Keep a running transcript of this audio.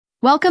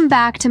Welcome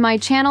back to my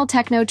channel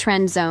Techno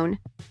Trend Zone.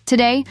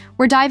 Today,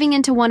 we're diving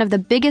into one of the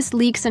biggest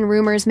leaks and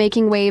rumors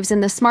making waves in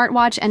the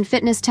smartwatch and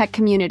fitness tech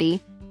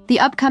community, the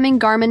upcoming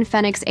Garmin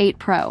Fenix 8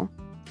 Pro.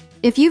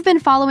 If you've been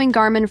following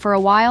Garmin for a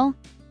while,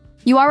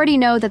 you already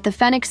know that the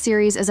Fenix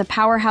series is a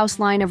powerhouse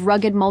line of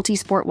rugged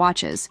multi-sport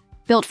watches,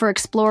 built for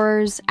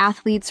explorers,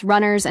 athletes,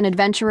 runners, and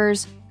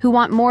adventurers who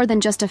want more than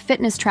just a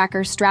fitness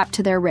tracker strapped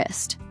to their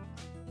wrist.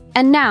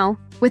 And now,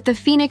 with the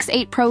Fenix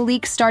 8 Pro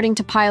leaks starting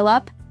to pile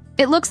up,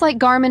 it looks like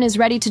Garmin is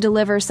ready to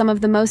deliver some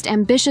of the most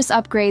ambitious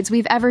upgrades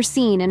we've ever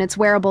seen in its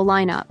wearable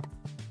lineup.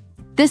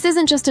 This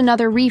isn't just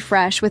another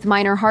refresh with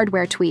minor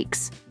hardware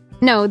tweaks.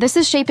 No, this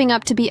is shaping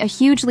up to be a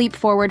huge leap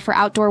forward for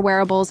outdoor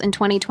wearables in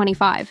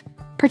 2025,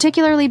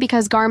 particularly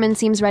because Garmin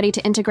seems ready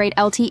to integrate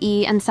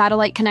LTE and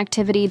satellite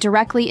connectivity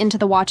directly into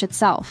the watch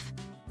itself.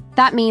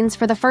 That means,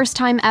 for the first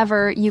time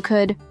ever, you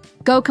could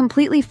go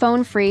completely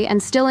phone-free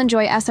and still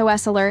enjoy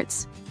SOS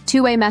alerts,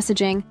 two-way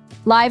messaging,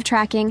 live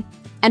tracking,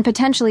 and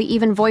potentially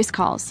even voice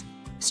calls,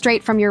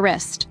 straight from your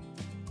wrist.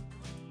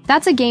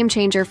 That's a game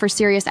changer for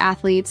serious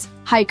athletes,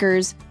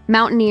 hikers,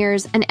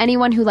 mountaineers, and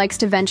anyone who likes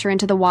to venture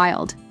into the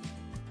wild.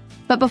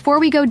 But before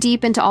we go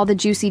deep into all the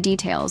juicy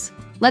details,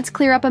 let's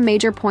clear up a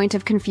major point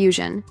of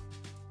confusion.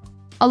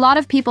 A lot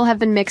of people have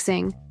been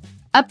mixing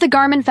up the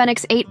Garmin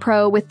Fenix 8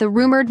 Pro with the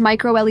rumored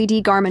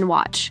micro-LED Garmin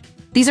watch.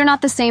 These are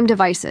not the same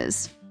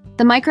devices.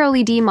 The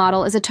micro-LED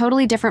model is a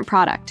totally different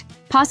product,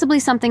 possibly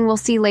something we'll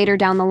see later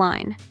down the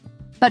line.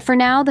 But for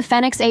now, the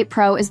Fenix 8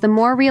 Pro is the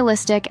more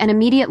realistic and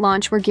immediate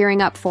launch we're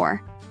gearing up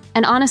for.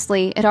 And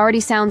honestly, it already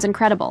sounds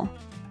incredible.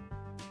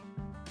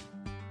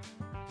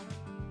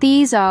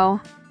 Big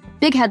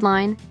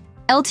headline,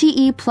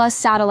 LTE plus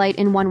satellite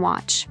in one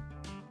watch.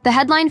 The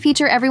headline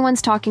feature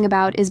everyone's talking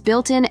about is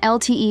built-in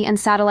LTE and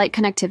satellite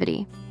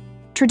connectivity.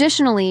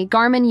 Traditionally,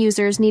 Garmin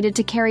users needed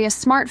to carry a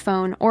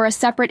smartphone or a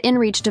separate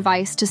inReach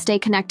device to stay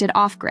connected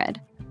off-grid.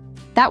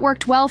 That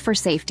worked well for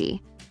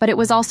safety, but it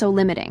was also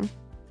limiting.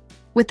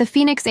 With the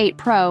Fenix 8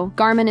 Pro,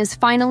 Garmin is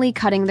finally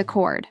cutting the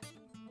cord.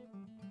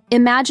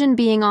 Imagine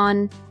being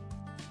on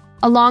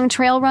a long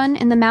trail run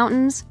in the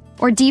mountains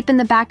or deep in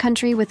the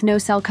backcountry with no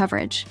cell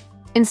coverage.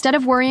 Instead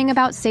of worrying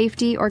about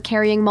safety or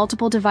carrying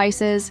multiple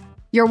devices,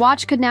 your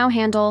watch could now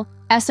handle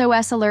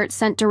SOS alerts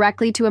sent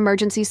directly to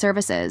emergency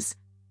services,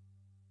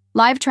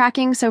 live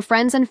tracking so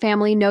friends and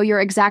family know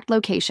your exact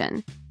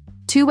location,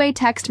 two-way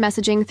text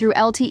messaging through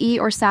LTE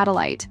or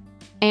satellite,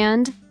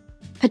 and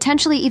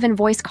potentially even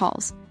voice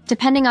calls,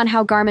 depending on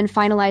how Garmin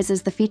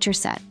finalizes the feature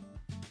set.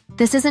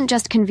 This isn't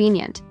just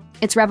convenient,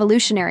 it's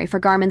revolutionary for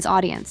Garmin's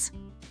audience.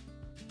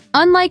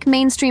 Unlike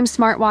mainstream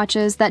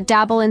smartwatches that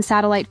dabble in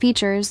satellite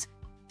features,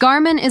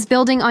 Garmin is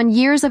building on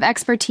years of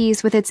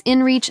expertise with its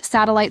inReach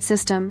satellite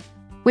system,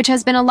 which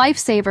has been a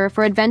lifesaver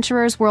for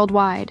adventurers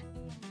worldwide.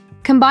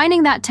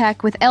 Combining that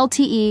tech with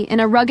LTE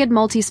in a rugged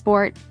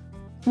multisport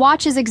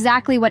watch is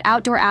exactly what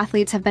outdoor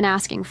athletes have been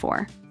asking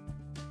for.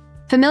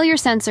 Familiar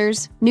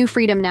sensors, new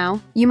freedom now,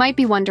 you might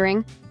be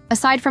wondering.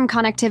 Aside from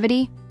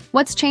connectivity,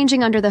 what's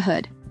changing under the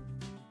hood?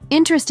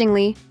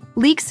 Interestingly,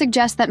 leaks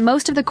suggest that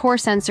most of the core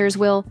sensors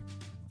will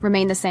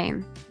remain the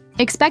same.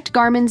 Expect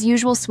Garmin's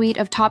usual suite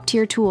of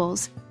top-tier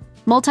tools: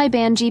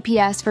 multi-band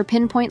GPS for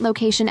pinpoint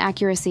location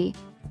accuracy,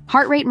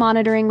 heart rate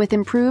monitoring with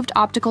improved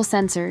optical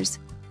sensors,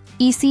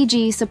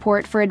 ECG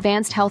support for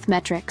advanced health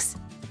metrics,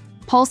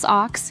 pulse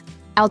ox,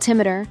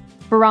 altimeter,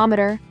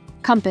 barometer,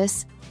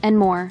 compass, and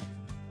more.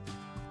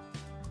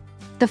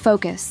 The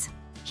focus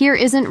here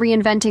isn't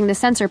reinventing the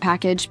sensor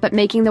package, but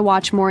making the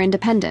watch more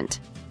independent.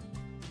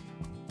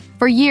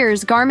 For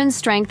years, Garmin's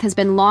strength has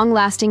been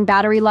long-lasting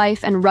battery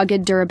life and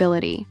rugged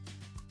durability.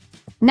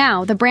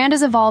 Now, the brand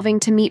is evolving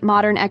to meet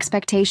modern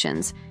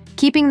expectations,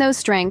 keeping those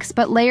strengths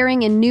but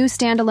layering in new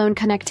standalone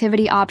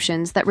connectivity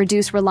options that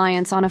reduce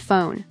reliance on a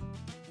phone.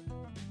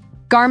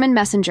 Garmin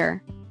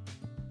Messenger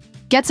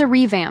gets a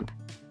revamp.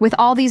 With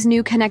all these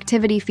new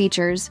connectivity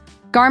features,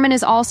 Garmin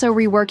is also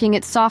reworking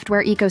its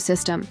software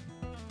ecosystem.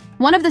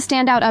 One of the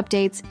standout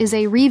updates is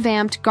a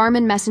revamped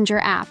Garmin Messenger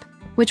app,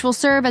 which will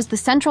serve as the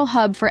central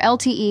hub for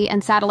LTE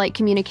and satellite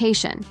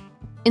communication.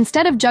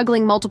 Instead of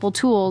juggling multiple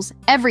tools,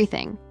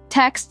 everything,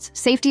 texts,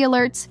 safety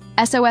alerts,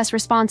 SOS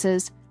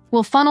responses,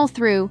 will funnel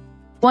through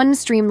one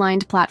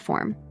streamlined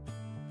platform.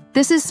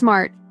 This is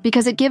smart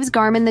because it gives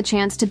Garmin the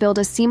chance to build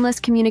a seamless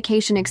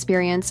communication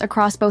experience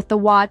across both the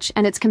watch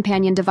and its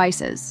companion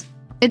devices.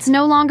 It's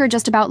no longer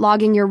just about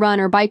logging your run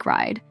or bike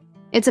ride.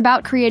 It's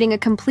about creating a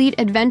complete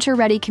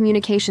adventure-ready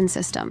communication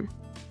system.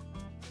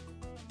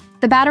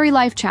 The battery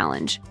life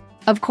challenge.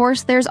 Of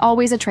course, there's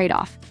always a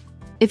trade-off.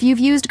 If you've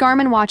used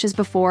Garmin watches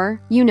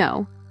before, you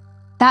know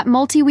that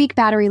multi-week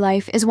battery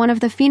life is one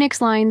of the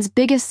Fenix line's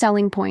biggest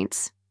selling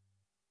points.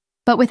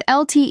 But with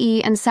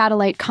LTE and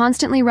satellite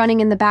constantly running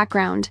in the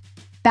background,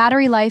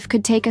 battery life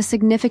could take a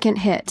significant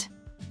hit.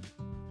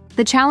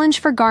 The challenge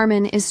for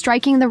Garmin is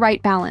striking the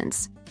right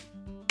balance: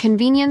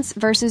 convenience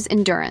versus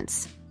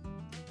endurance.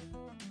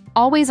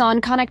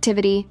 Always-on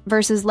connectivity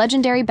versus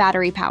legendary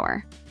battery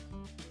power.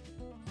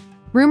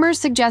 Rumors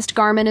suggest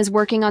Garmin is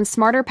working on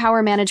smarter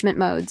power management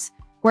modes,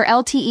 where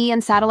LTE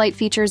and satellite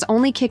features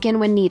only kick in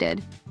when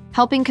needed,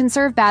 helping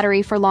conserve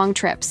battery for long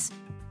trips.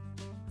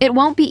 It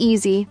won't be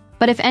easy,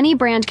 but if any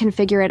brand can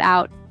figure it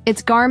out,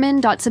 it's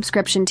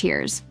Garmin.subscription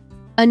tiers,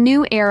 a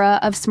new era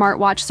of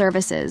smartwatch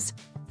services.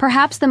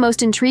 Perhaps the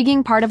most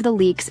intriguing part of the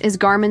leaks is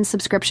Garmin's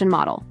subscription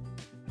model.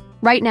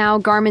 Right now,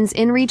 Garmin's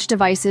inReach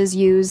devices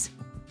use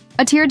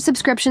a tiered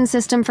subscription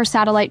system for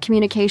satellite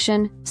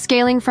communication,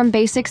 scaling from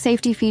basic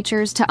safety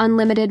features to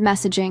unlimited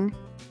messaging.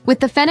 With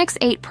the Fenix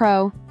 8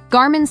 Pro,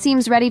 Garmin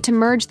seems ready to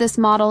merge this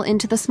model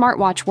into the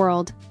smartwatch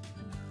world.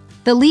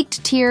 The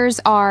leaked tiers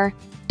are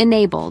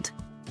enabled,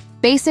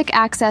 basic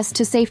access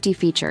to safety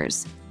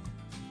features.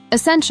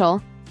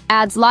 Essential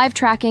adds live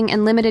tracking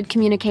and limited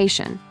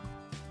communication.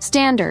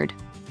 Standard,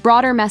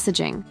 broader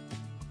messaging.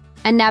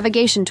 And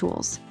navigation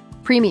tools.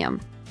 Premium,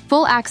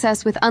 full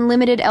access with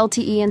unlimited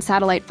LTE and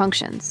satellite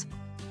functions.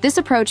 This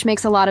approach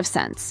makes a lot of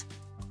sense.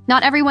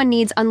 Not everyone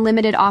needs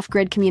unlimited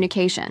off-grid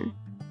communication.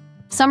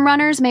 Some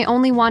runners may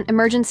only want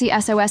emergency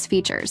SOS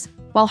features,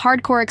 while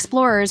hardcore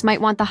explorers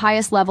might want the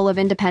highest level of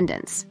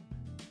independence.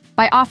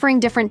 By offering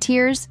different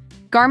tiers,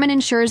 Garmin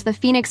ensures the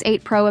Fenix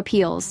 8 Pro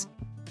appeals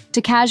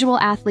to casual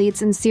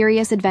athletes and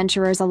serious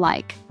adventurers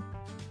alike.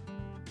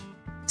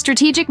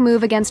 Strategic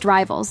move against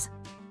rivals.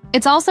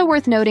 It's also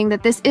worth noting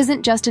that this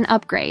isn't just an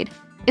upgrade,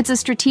 it's a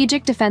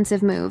strategic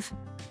defensive move.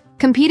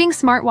 Competing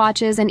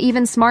smartwatches and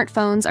even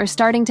smartphones are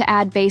starting to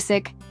add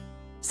basic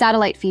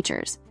satellite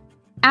features.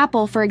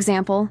 Apple, for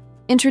example,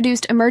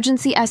 introduced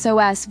emergency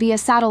SOS via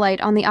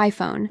satellite on the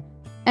iPhone,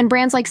 and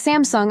brands like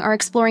Samsung are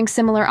exploring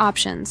similar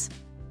options.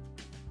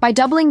 By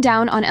doubling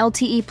down on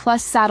LTE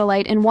plus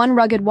satellite in one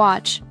rugged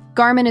watch,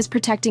 Garmin is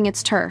protecting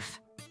its turf.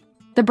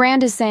 The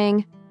brand is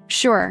saying,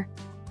 sure,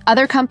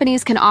 other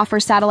companies can offer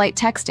satellite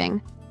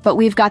texting, but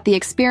we've got the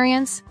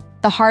experience,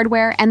 the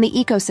hardware, and the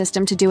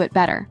ecosystem to do it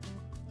better.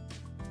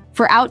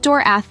 For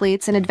outdoor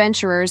athletes and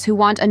adventurers who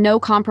want a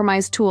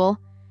no-compromise tool,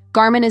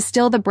 Garmin is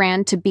still the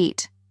brand to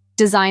beat,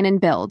 design and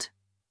build.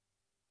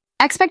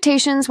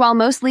 Expectations. While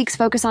most leaks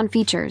focus on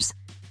features,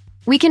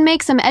 we can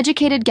make some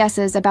educated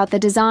guesses about the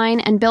design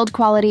and build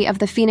quality of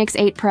the Fenix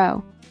 8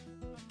 Pro.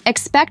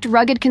 Expect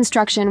rugged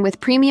construction with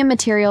premium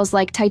materials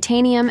like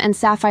titanium and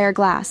sapphire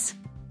glass,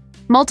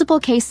 multiple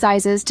case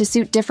sizes to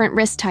suit different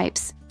wrist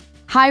types,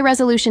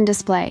 high-resolution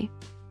display,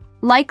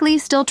 likely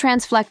still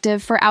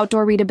transflective for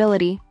outdoor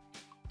readability,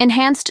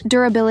 enhanced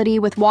durability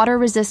with water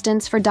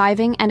resistance for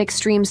diving and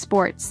extreme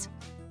sports.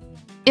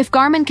 If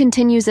Garmin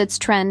continues its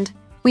trend,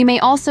 we may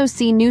also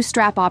see new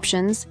strap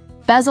options,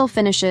 bezel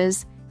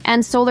finishes,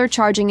 and solar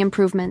charging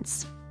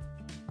improvements.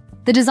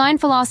 The design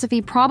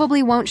philosophy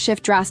probably won't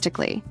shift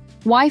drastically.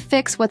 Why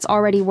fix what's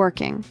already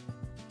working?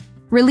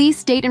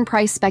 Release date and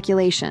price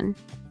speculation.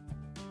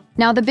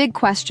 Now the big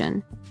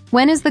question,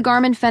 when is the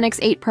Garmin Fenix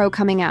 8 Pro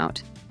coming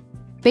out?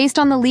 Based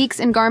on the leaks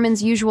in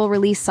Garmin's usual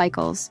release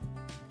cycles,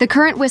 the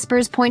current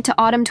whispers point to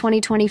autumn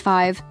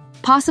 2025,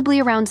 possibly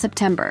around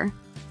September.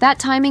 That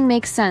timing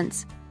makes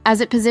sense,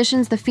 as it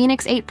positions the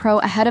Fenix 8 Pro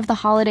ahead of the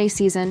holiday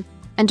season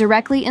and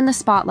directly in the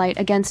spotlight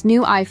against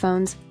new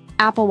iPhones,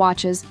 Apple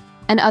Watches,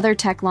 and other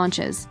tech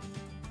launches.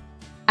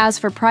 As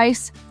for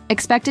price,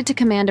 expect it to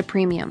command a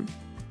premium.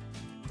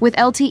 With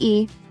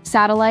LTE,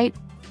 satellite,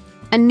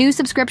 and new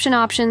subscription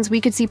options,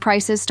 we could see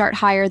prices start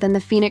higher than the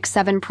Fenix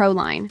 7 Pro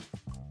line.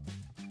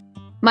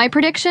 My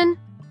prediction?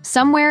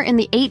 Somewhere in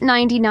the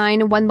 $899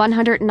 to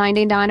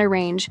 $199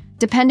 range,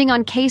 depending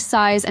on case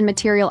size and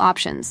material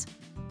options.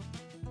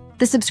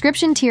 The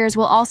subscription tiers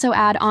will also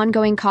add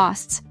ongoing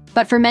costs,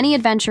 but for many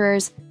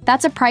adventurers,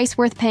 that's a price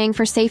worth paying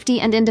for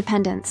safety and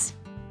independence.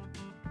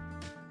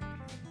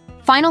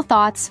 Final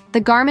thoughts,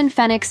 the Garmin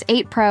Fenix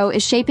 8 Pro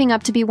is shaping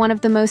up to be one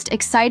of the most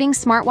exciting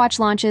smartwatch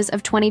launches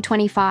of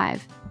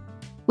 2025.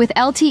 With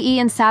LTE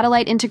and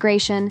satellite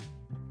integration,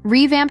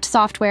 revamped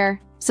software,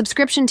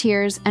 subscription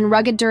tiers, and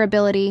rugged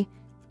durability,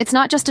 it's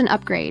not just an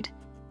upgrade.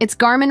 It's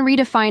Garmin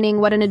redefining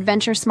what an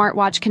adventure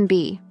smartwatch can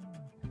be.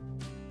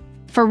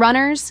 For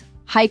runners,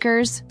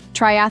 hikers,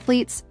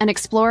 triathletes, and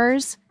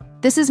explorers,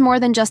 this is more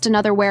than just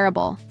another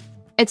wearable.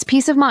 It's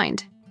peace of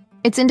mind.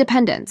 It's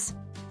independence.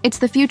 It's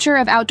the future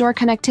of outdoor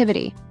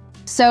connectivity.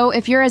 So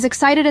if you're as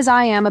excited as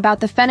I am about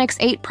the Fenix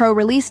 8 Pro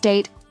release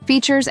date,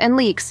 features, and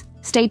leaks,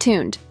 stay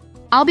tuned.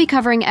 I'll be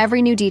covering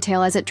every new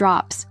detail as it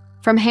drops,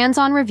 from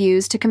hands-on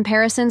reviews to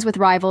comparisons with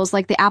rivals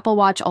like the Apple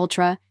Watch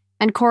Ultra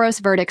and Coros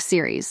Vertex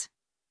series.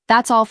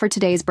 That's all for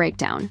today's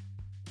breakdown.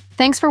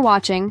 Thanks for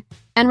watching,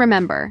 and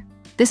remember,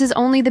 this is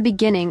only the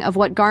beginning of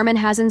what Garmin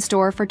has in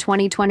store for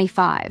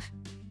 2025.